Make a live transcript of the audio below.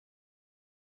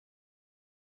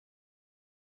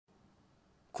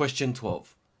Question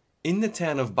 12. In the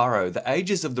town of Borough, the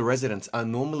ages of the residents are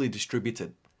normally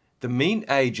distributed. The mean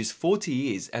age is 40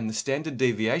 years and the standard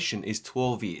deviation is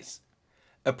 12 years.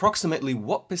 Approximately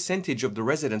what percentage of the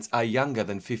residents are younger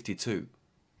than 52?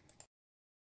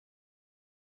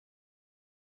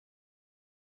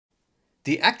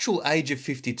 The actual age of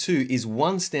 52 is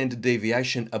one standard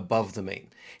deviation above the mean.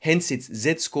 Hence its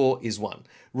z-score is 1.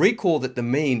 Recall that the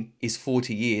mean is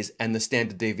 40 years and the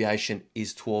standard deviation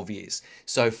is 12 years.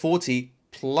 So 40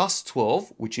 plus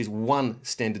 12, which is one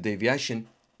standard deviation,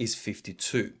 is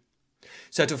 52.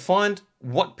 So to find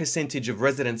what percentage of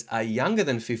residents are younger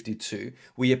than 52,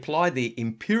 we apply the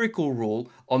empirical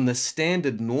rule on the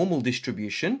standard normal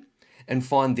distribution and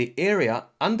find the area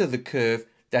under the curve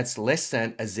that's less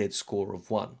than a z-score of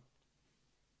 1.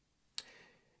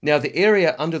 Now the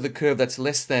area under the curve that's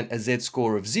less than a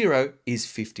z-score of 0 is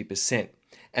 50%.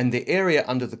 And the area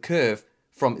under the curve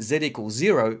from z equals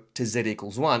 0 to z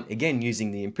equals 1, again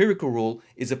using the empirical rule,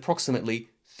 is approximately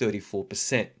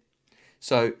 34%.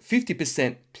 So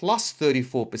 50% plus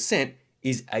 34%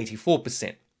 is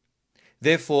 84%.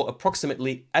 Therefore,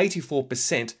 approximately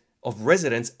 84% of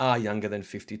residents are younger than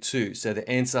 52. So the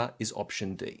answer is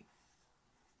option D.